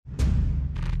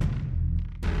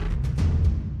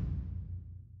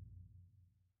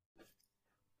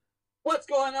What's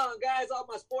going on, guys? All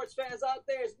my sports fans out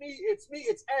there, it's me,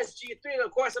 it's SG3, and of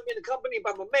course I'm being accompanied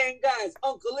by my main guys,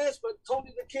 Uncle Liz, but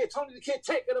Tony the Kid. Tony the Kid,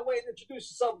 take it away and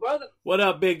introduce yourself, brother. What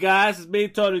up, big guys? It's me,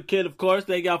 Tony the Kid, of course.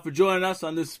 Thank y'all for joining us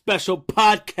on this special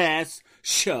podcast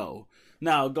show.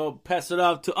 Now, go pass it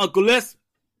off to Uncle Liz.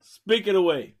 Speak it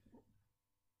away.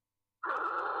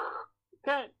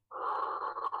 Can't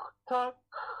talk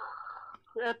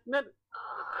at minute.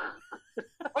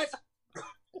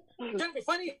 Trying to be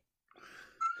funny?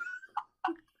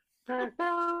 Hi,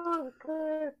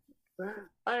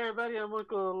 everybody. I'm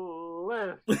Uncle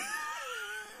Les.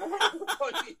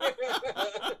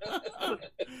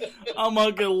 I'm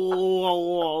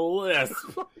Uncle Les.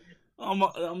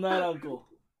 I'm that uncle.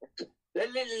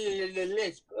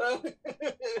 Liz.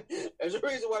 There's a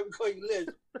reason why we call you Liz.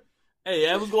 Hey,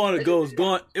 it was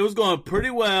going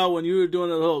pretty well when you were doing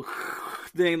the whole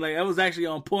thing. Like, that was actually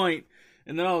on point.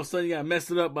 And then all of a sudden you got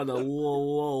messed it up by the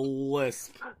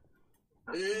lisp.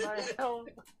 I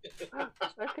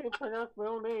can't pronounce my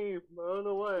own name. I don't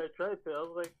know why I tried to. I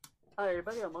was like, hi,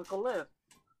 everybody, I'm Uncle Les.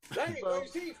 There you go. You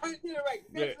see, you finally did it right.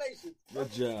 Congratulations.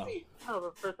 Good job. Oh,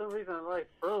 but for some reason, I like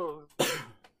froze. Hi,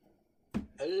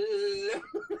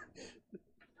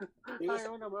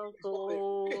 I'm Uncle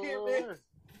Les.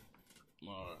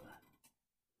 All right.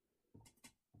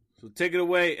 So take it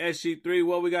away, SG3.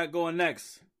 What we got going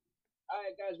next? All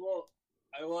right, guys. Well,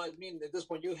 I mean, at this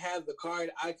point, you have the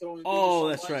card. I can only. Oh,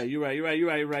 that's right. You're right.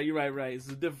 It's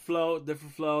a different flow.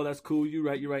 That's cool. You're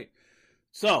right.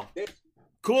 So,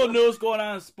 cool news going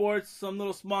on in sports. Some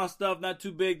little small stuff, not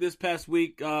too big this past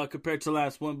week compared to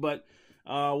last one. But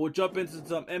we'll jump into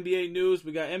some NBA news.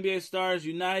 We got NBA stars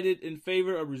united in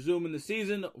favor of resuming the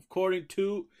season, according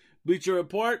to Bleacher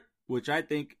Report, which I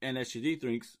think NSGD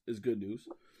thinks is good news.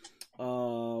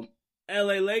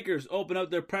 LA Lakers open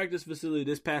up their practice facility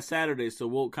this past Saturday, so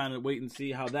we'll kind of wait and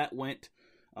see how that went.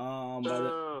 I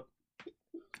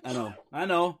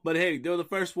know, but hey, they were the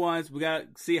first ones. We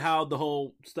got to see how the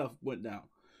whole stuff went down.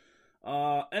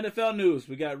 NFL news: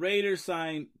 we got Raiders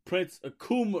sign Prince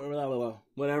Akuma, blah, blah, blah,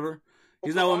 whatever.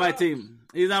 He's not on my team.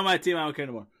 I don't care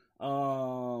anymore.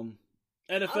 NFL.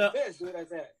 I'm pissed, dude. I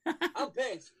said. I'm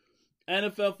pissed.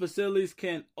 NFL facilities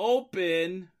can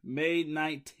open May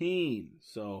 19.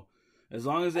 So. As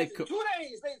long as they 2 days,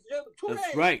 ladies and gentlemen, 2 days.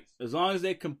 That's right. As long as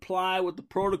they comply with the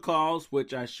protocols,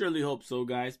 which I surely hope so,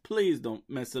 guys. Please don't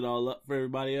mess it all up for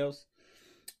everybody else.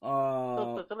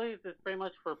 So facilities is pretty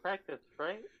much for practice,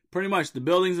 right? Pretty much. The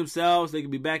buildings themselves, they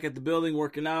can be back at the building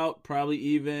working out, probably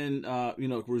even,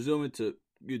 resuming to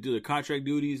do the contract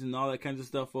duties and all that kinds of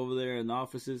stuff over there in the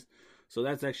offices. So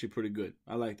that's actually pretty good.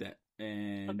 I like that.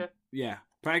 And yeah,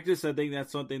 practice, I think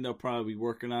that's something they'll probably be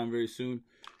working on very soon.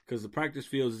 Because the practice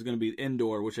field is going to be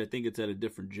indoor, which I think it's at a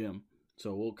different gym.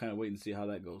 So we'll kind of wait and see how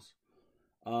that goes.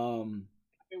 The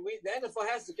NFL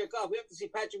has to kick off. We have to see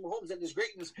Patrick Mahomes and his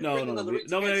greatness. No, we got to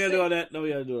do all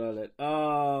that.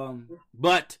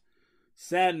 But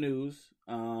sad news.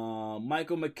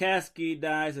 Michael McCaskey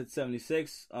dies at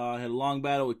 76. Had a long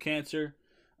battle with cancer.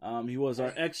 He was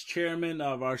our ex-chairman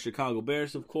of our Chicago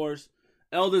Bears, of course.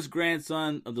 Eldest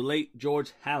grandson of the late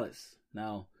George Halas.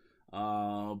 Now,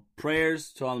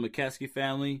 prayers to all the McCaskey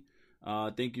family.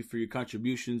 Thank you for your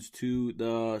contributions to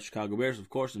the Chicago Bears, of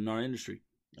course, in our industry.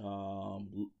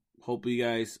 Hope you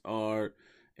guys are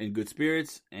in good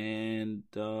spirits and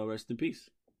rest in peace.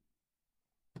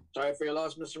 Sorry for your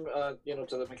loss, Mr.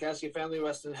 To the McCaskey family.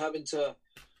 Rest in heaven to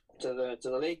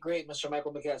the late great Mr.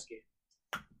 Michael McCaskey.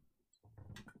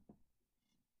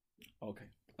 Okay.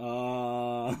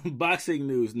 Boxing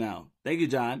news now. Thank you,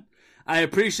 John. I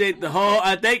appreciate the whole.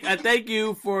 I thank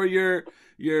you for your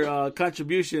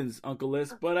contributions, Uncle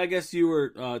Liz. But I guess you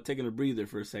were taking a breather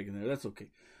for a second there. That's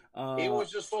okay. He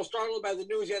was just so startled by the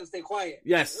news, he had to stay quiet.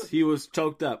 Yes, he was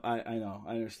choked up. I know.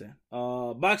 I understand.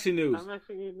 Boxing news. I'm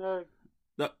actually No,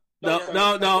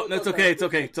 that's okay. It's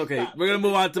okay. We're gonna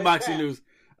move on to boxing news.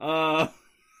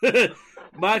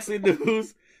 Boxing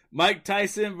news. Mike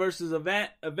Tyson versus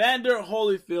Evander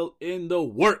Holyfield in the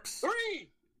works. 3.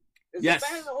 Yes.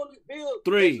 Evander Holyfield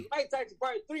 3. Mike Tyson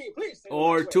part 3, please.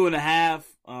 Or 2.5,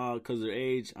 because of their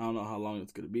age. I don't know how long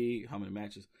it's going to be, how many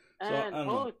matches. And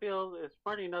Holyfield is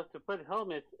smart enough to put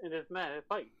helmets in his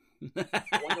fight. Wonder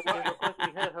why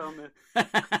he had helmets.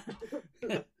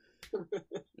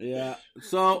 Yeah.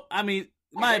 So, I mean,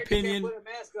 in my opinion,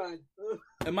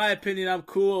 I'm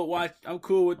cool. I'm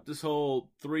cool with this whole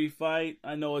 3 fight.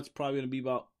 I know it's probably going to be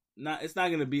it's not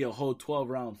going to be a whole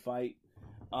 12-round fight.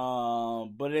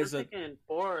 But it's a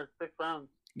 4 or 6 rounds.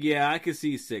 Yeah, I can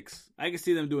see 6. I can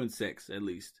see them doing 6 at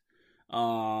least.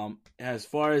 As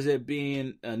far as it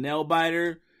being a nail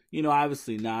biter,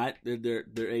 Obviously not.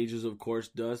 Their ages, of course,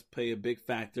 does play a big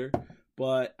factor.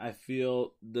 But I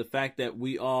feel the fact that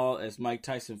we all, as Mike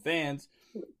Tyson fans,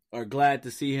 are glad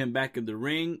to see him back in the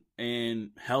ring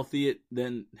and healthier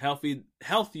than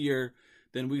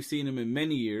we've seen him in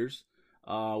many years,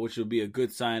 which will be a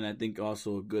good sign. I think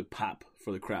also a good pop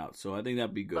for the crowd. So I think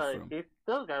that'd be good for him. He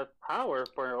still got power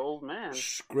for an old man.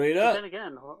 Straight up. But then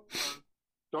again,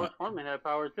 George Foreman had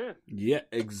power too. Yeah,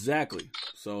 exactly.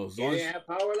 So as long he didn't have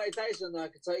power like Tyson, I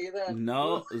can tell you that.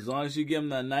 No, as long as you give him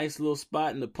that nice little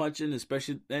spot in the punching,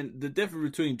 especially, and the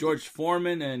difference between George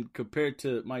Foreman and compared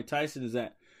to Mike Tyson is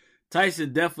that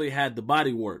Tyson definitely had the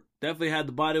body work. Body,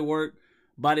 head,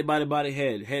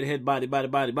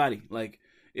 body. Like,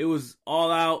 it was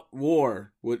all out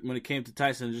war when it came to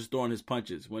Tyson just throwing his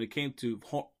punches. When it came to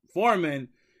Foreman,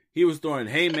 he was throwing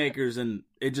haymakers and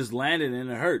it just landed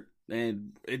and it hurt.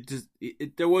 And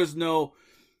there was no,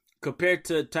 compared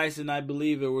to Tyson, I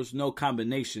believe there was no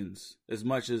combinations as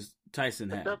much as Tyson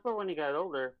had. Except for when he got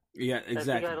older. Yeah,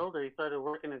 exactly. As he got older, he started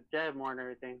working his jab more and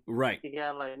everything. Right. He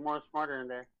got more smarter in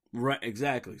there. Right,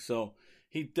 exactly. So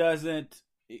he doesn't.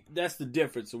 That's the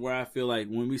difference where I feel like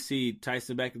when we see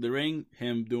Tyson back in the ring,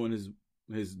 him doing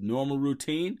his normal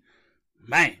routine,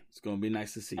 man, it's gonna be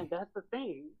nice to see. And that's the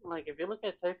thing. Like, if you look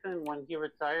at Tyson when he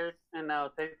retired and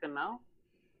now Tyson now,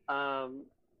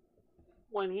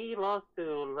 when he lost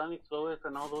to Lennox Lewis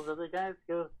and all those other guys,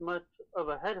 he was much of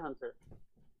a headhunter.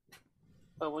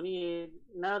 But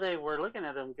now that we're looking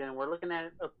at him again, we're looking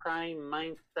at a prime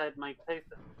mindset Mike Tyson.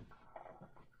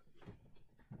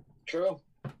 True.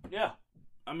 Yeah.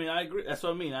 I mean, I agree. That's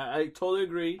what I mean. I totally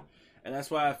agree. And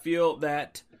that's why I feel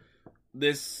that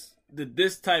this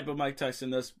type of Mike Tyson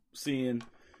that's seeing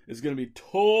is going to be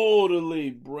totally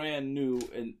brand new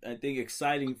and I think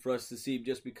exciting for us to see,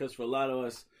 just because for a lot of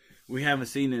us, we haven't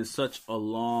seen it in such a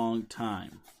long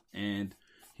time. And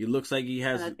he looks like he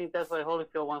has... And I think that's why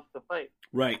Holyfield wants to fight.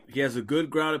 Right. He has a good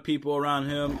crowd of people around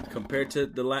him compared to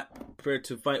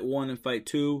fight 1 and fight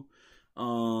 2.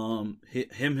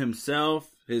 Him himself,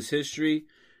 his history,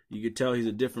 you could tell he's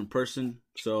a different person.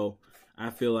 So I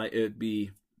feel like it'd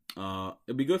be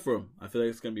good for him. I feel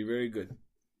like it's gonna be very good.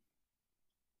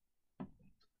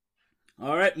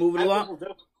 All right, moving along.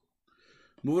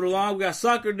 We got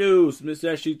soccer news,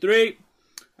 Mr. SG3.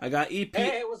 I got EP.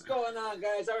 Hey, what's going on,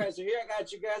 guys? All right, so here I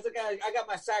got you guys. I got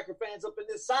my soccer fans up in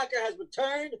this. Soccer has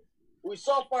returned. We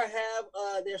so far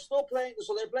have they're still playing,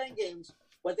 so they're playing games.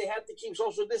 But they have to keep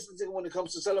social distancing when it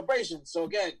comes to celebrations. So,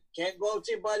 again, can't go up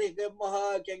to your buddy, give him a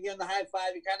hug, can't give him the high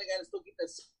five. You kind of got to still keep that.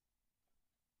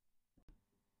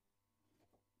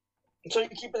 So you're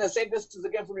keeping the same distance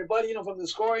again from your buddy, from the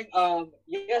scoring.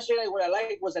 Yesterday, what I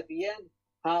liked was at the end,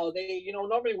 how they,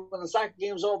 normally when the soccer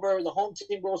game's over, the home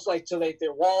team goes to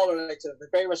their wall or to the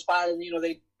favorite spot, and,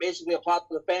 they basically applaud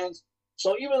to the fans.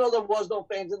 So even though there was no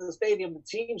fans in the stadium, the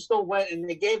team still went and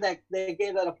they gave that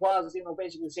applause,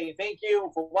 basically saying thank you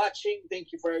for watching,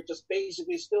 thank you for just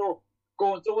basically still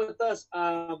going through with us.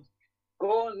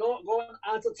 Going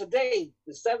on to today,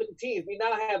 the 17th, we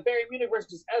now have Bayern Munich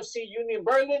versus FC Union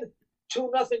Berlin.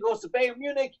 2-0 goes to Bayern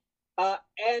Munich,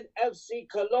 and FC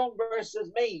Cologne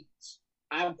versus Mainz.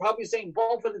 I'm probably saying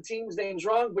both of the teams' names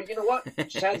wrong, but you know what?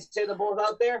 Chance to say them both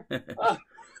out there.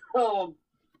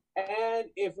 And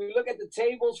if we look at the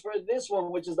tables for this one,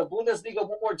 which is the Bundesliga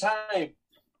one more time,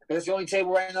 that's the only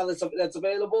table right now that's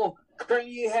available.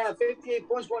 Currently, you have 58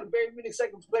 points going to Bayern Munich,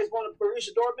 second place going to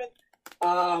Borussia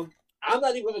Dortmund. I'm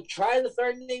not even going to try the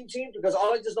third name team because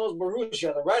all I just know is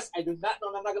Borussia. The rest, I do not know,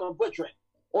 and I'm not going to butcher it.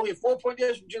 Only a 4-point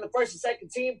difference between the first and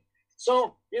second team.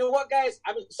 So, you know what, guys?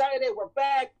 I'm excited. We're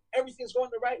back. Everything's going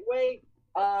the right way.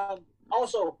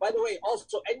 Also, by the way,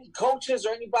 any coaches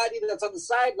or anybody that's on the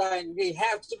sideline, they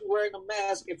have to be wearing a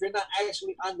mask if you're not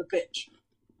actually on the pitch.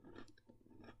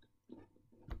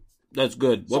 That's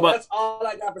good. That's all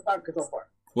I got for soccer so far.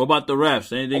 What about the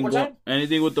refs? Anything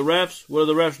with the refs? What are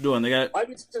the refs doing?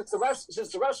 Since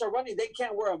the refs are running, they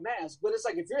can't wear a mask. But it's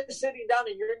like if you're sitting down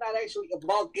and you're not actually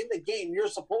involved in the game, you're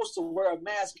supposed to wear a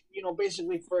mask.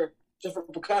 Basically for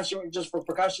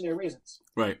precautionary reasons.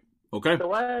 Right. Okay. So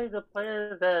why the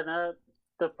players that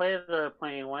are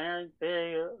playing? Why aren't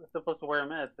they supposed to wear a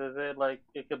mask? Is it like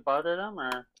it could bother them,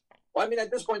 or? Well, I mean,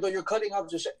 at this point though, you're cutting off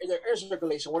their air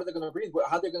circulation. What are they going to breathe?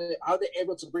 How are they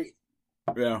able to breathe?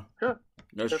 Yeah. Sure.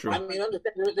 That's true. I mean,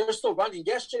 understand, they're still running.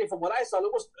 Yesterday, from what I saw,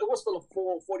 it was still a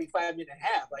full 45-minute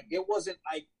half. Like, it wasn't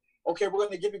like, okay, we're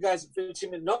going to give you guys a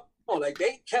 15-minute. No, like,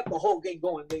 they kept the whole game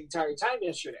going the entire time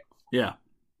yesterday. Yeah.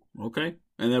 Okay.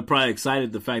 And they're probably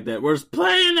excited the fact that we're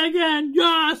playing again.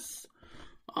 Yes.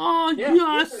 Oh, Yeah,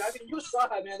 yes. I mean, you saw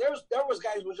it, man. There was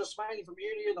guys who were just smiling from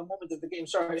ear to ear the moment that the game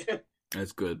started.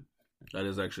 That's good. That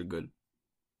is actually good.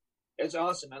 It's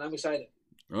awesome, man. I'm excited.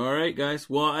 All right, guys.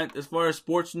 Well, as far as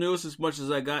sports news, as much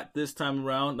as I got this time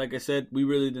around, like I said, we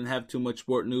really didn't have too much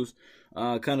sport news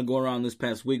kind of going around this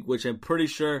past week, which I'm pretty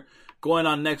sure going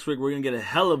on next week, we're going to get a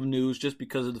hell of news just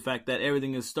because of the fact that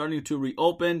everything is starting to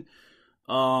reopen.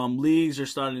 Leagues are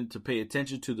starting to pay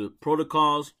attention to the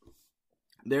protocols.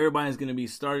 Everybody's going to be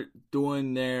start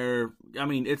doing their, I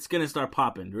mean, it's going to start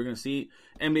popping. We're going to see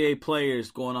NBA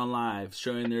players going on live,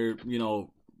 showing their,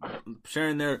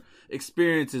 sharing their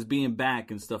experiences being back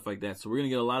and stuff like that. So we're going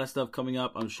to get a lot of stuff coming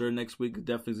up. I'm sure next week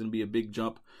definitely is going to be a big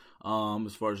jump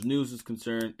as far as news is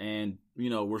concerned. And,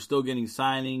 we're still getting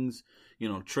signings,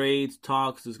 trades,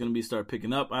 talks is going to be start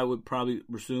picking up, I would probably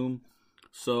assume.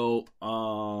 So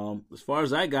as far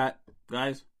as I got,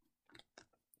 guys.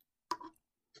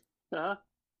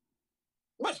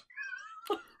 What?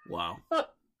 Wow.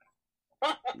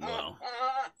 Wow.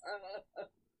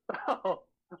 Oh,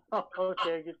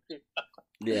 okay, I get you.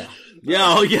 Yeah.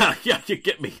 Yeah, oh yeah, you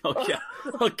get me. Oh yeah.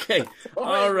 Okay.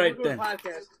 All right then.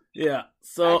 Yeah.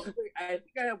 So actually, I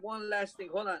think I have one last thing.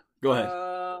 Hold on. Go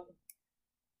ahead.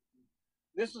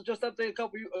 This was just updated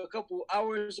a couple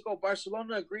hours ago.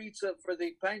 Barcelona agreed for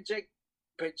the Pajek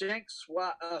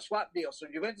swap deal. So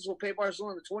Juventus will pay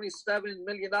Barcelona $27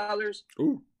 million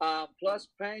plus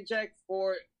Pajek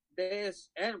for this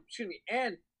and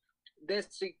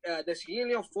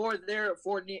Deschilio for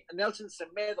Nelson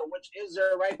Semedo, which is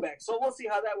their right back. So we'll see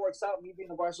how that works out. Me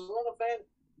being a Barcelona fan,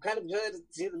 I'm kind of glad to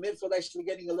see the midfield actually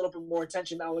getting a little bit more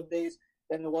attention nowadays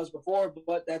than it was before.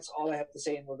 But that's all I have to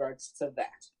say in regards to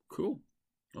that. Cool.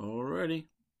 Alrighty.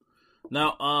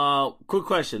 Now, quick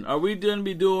question: are we going to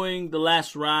be doing the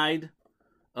last ride?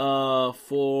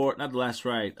 For not the last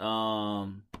ride.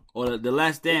 Or the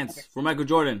last dance for Michael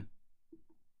Jordan.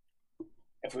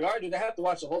 If we are, dude, I have to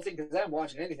watch the whole thing because I haven't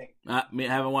watched anything. I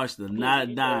haven't watched it, not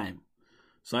a dime.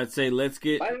 So I'd say let's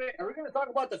get. By the way, are we going to talk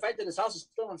about the fact that his house is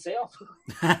still on sale?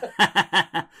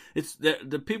 It's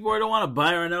the people who don't want to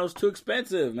buy right now. It's too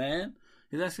expensive, man.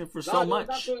 He's asking for so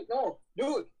much. No,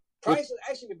 dude. Price is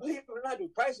actually, believe it or not,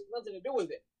 dude, price has nothing to do with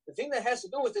it. The thing that has to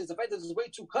do with it is the fact that it's way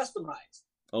too customized.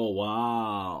 Oh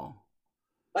wow!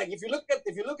 Like if you look at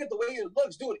the way it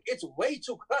looks, dude, it's way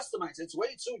too customized. It's way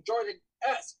too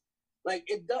Jordan-esque. Like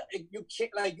you can't,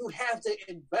 like you have to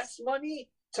invest money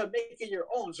to make it your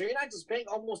own. So you're not just paying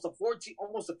almost a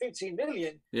 15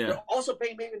 million. Yeah. You're also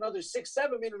paying maybe another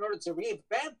 6-7 million in order to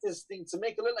revamp this thing to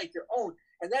make it look like your own.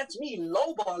 And that's me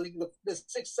lowballing this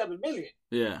 6-7 million.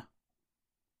 Yeah.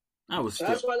 So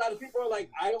that's why a lot of people are like,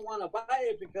 I don't want to buy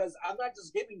it because I'm not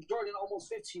just giving Jordan almost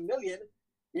 15 million.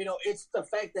 It's the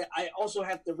fact that I also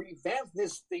have to revamp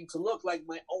this thing to look like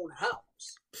my own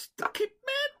house. Man,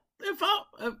 if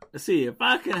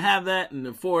I can have that and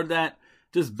afford that,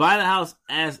 just buy the house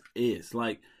as is.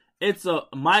 Like it's a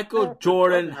Michael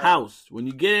Jordan house. When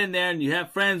you get in there and you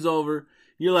have friends over,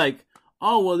 you're like,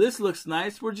 oh, well, this looks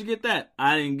nice. Where'd you get that?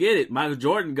 I didn't get it. Michael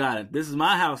Jordan got it. This is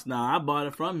my house now. I bought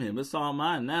it from him. It's all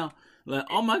mine now. Like,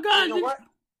 oh, my God. You know what?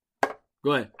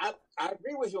 Go ahead. I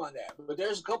agree with you on that. But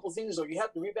there's a couple things, though. You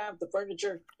have to revamp the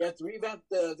furniture. You have to revamp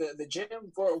the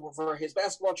gym for his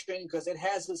basketball training because it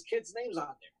has his kids' names on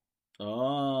there.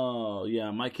 Oh, yeah.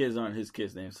 My kids aren't his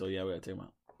kids' names, so, yeah, we got to take them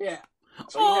out. Yeah.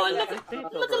 So look at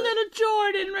little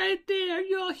Jordan right there.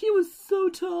 Yo, he was so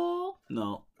tall.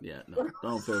 No,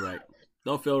 don't feel right.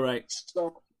 Don't feel right.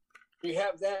 So you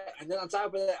have that, and then on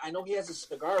top of that, I know he has a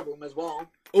cigar room as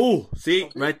well. Ooh, see,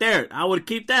 right there. I would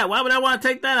keep that. Why would I want to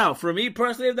take that out? For me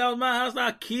personally, if that was my house,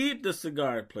 I'd keep the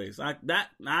cigar place. I got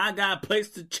a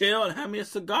place to chill and have me a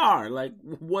cigar. Like,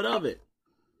 what of it?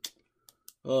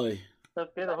 Oy.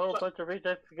 Let's get a whole bunch of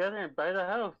ReJects together and buy the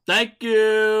house. Thank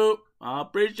you. I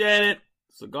appreciate it.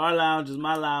 Cigar Lounge is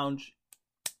my lounge.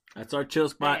 That's our chill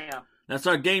spot. Damn. That's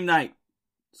our game night.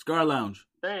 Cigar Lounge.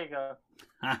 There you go.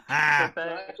 That's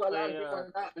why a lot of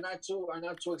people are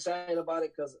not too excited about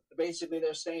it because basically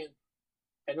they're saying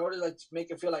in order to make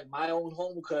it feel like my own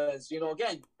home because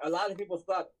again a lot of people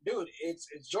thought, dude, it's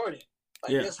Jordan,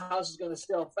 like this house is gonna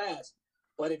sell fast,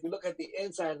 but if you look at the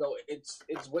inside though,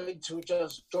 it's way too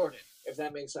just Jordan, if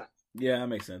that makes sense. Yeah, that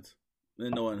makes sense.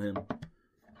 Then knowing him.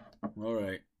 All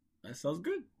right, that sounds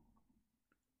good.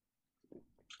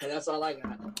 And that's all I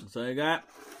got. That's all I got.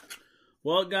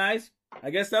 Well, guys,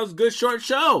 I guess that was a good short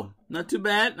show. Not too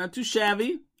bad, not too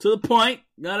shabby. To the point.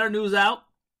 Got our news out.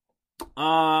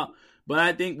 But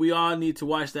I think we all need to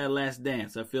watch that Last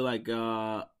Dance. I feel like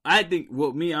I think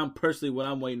what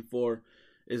I'm waiting for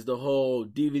is the whole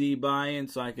DVD buy-in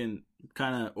so I can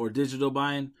or digital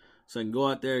buy-in so I can go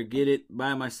out there, get it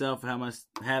by myself,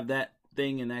 have that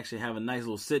thing, and actually have a nice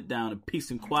little sit down and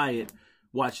peace and quiet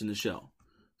watching the show.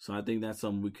 So I think that's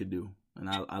something we could do, and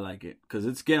I like it because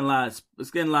it's getting a lot of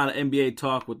NBA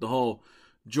talk with the whole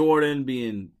Jordan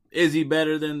being, is he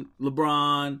better than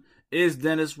LeBron? Is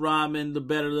Dennis Rodman the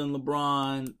better than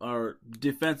LeBron? Or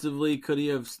defensively, could he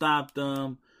have stopped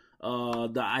them?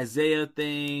 The Isaiah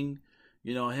thing,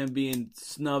 him being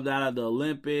snubbed out of the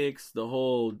Olympics, the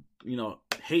whole,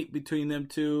 hate between them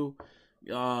two,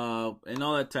 and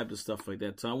all that type of stuff like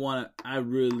that. So I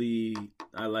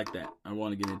like that. I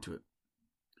want to get into it.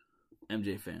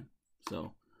 MJ fan.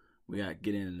 So we got to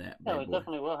get into that. Yeah, we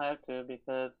definitely will have to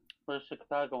because we're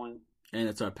Chicagoans. And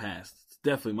it's our past. It's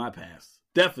definitely my past.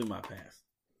 Definitely my past.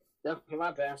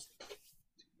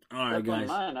 All right, guys.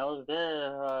 Mine. I was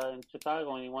there in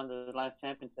Chicago when he won the last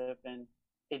championship, and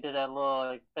they did that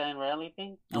little fan rally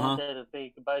thing. I was there to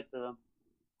say goodbye to them.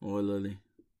 Oh, Lily.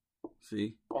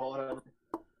 See?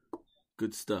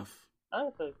 Good stuff. I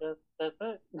think that's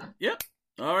it. Yep.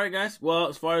 All right, guys. Well,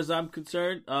 as far as I'm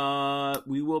concerned,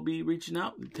 we will be reaching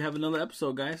out to have another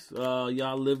episode, guys.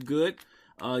 Y'all live good.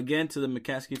 Again, to the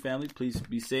McCaskey family, please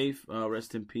be safe.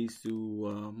 Rest in peace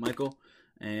to Michael.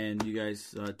 And you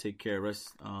guys take care.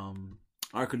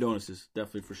 Our condolences,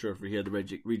 definitely for sure, for here, the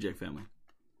ReJect family.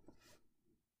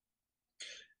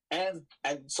 And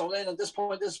so then at this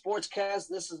point, this sportscast,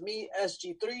 this is me,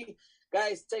 SG3.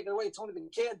 Guys, take it away, Tony the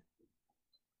Kid.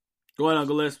 Go ahead,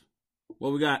 Uncle Lisp.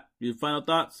 What we got? Your final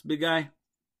thoughts, big guy?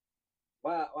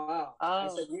 Wow. I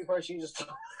said you first, you just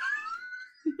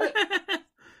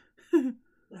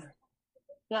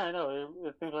Yeah, I know.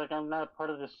 It seems like I'm not part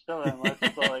of the show that much,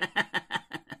 but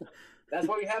that's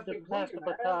why we have to pass the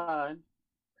baton.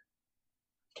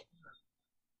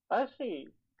 Actually,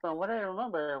 from what I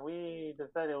remember, we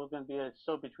decided it was going to be a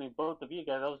show between both of you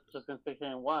guys. I was just going to sit here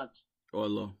and watch. Oh,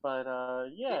 hello. But,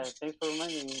 yeah, thanks for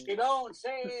reminding me. You don't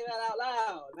say that out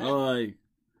loud. Oh,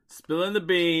 spilling the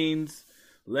beans.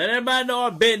 Let everybody know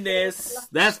our business.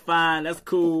 That's fine. That's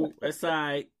cool. That's all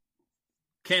right.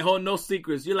 Can't hold no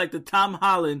secrets. You're like the Tom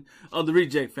Holland of the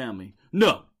ReJect family.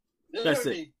 No. That's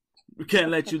it. We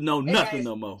can't let you know nothing guys,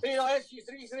 no more. So,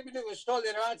 SG3 is going to be doing a show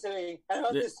later on today. I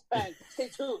heard this fan. Stay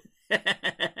tuned.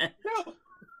 No.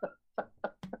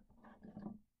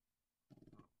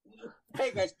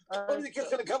 Hey, guys. Tony the Kid's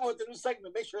going to come up with a new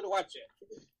segment. Make sure to watch it.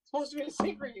 It's supposed to be a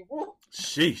secret, you fool.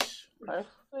 Sheesh.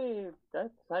 Actually,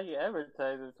 that's how you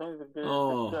advertise it. Tony's a good.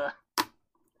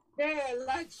 Yeah,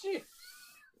 like shit.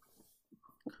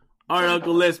 All right,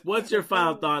 Uncle Lisp, what's your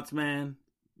final thoughts, man?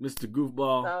 Mr.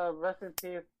 Goofball. Rest in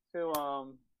peace to, I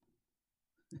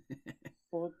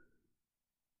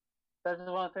just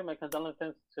want to say my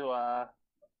condolences to,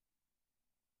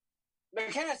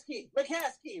 McCaskey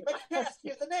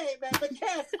is the name, man.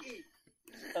 McCaskey.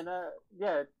 And,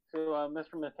 yeah, to,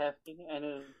 Mr. McCaskey and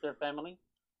their family.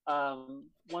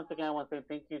 Once again, I want to say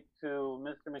thank you to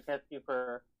Mr. McCaskey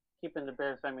for keeping the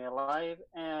Bears family alive,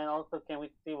 and also can't wait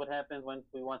to see what happens once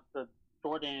we watch the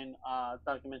Jordan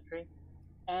documentary.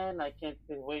 And I can't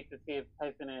wait to see if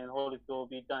Tyson and Holyfield will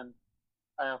be done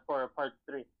for part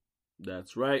 3.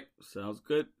 That's right. Sounds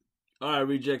good. All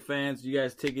right, ReJect fans, you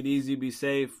guys take it easy, be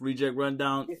safe.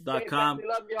 ReJectRundown.com. We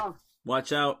love y'all.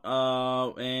 Watch out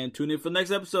and tune in for the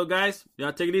next episode, guys.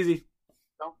 Y'all take it easy.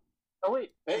 Oh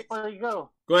wait, before you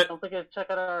go ahead. Don't forget to check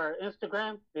out our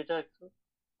Instagram,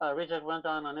 ReJect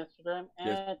Rundown on Instagram,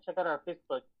 and check out our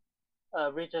Facebook,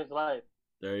 ReJect Live.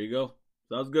 There you go.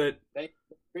 Sounds good. Thank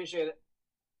you. Appreciate it.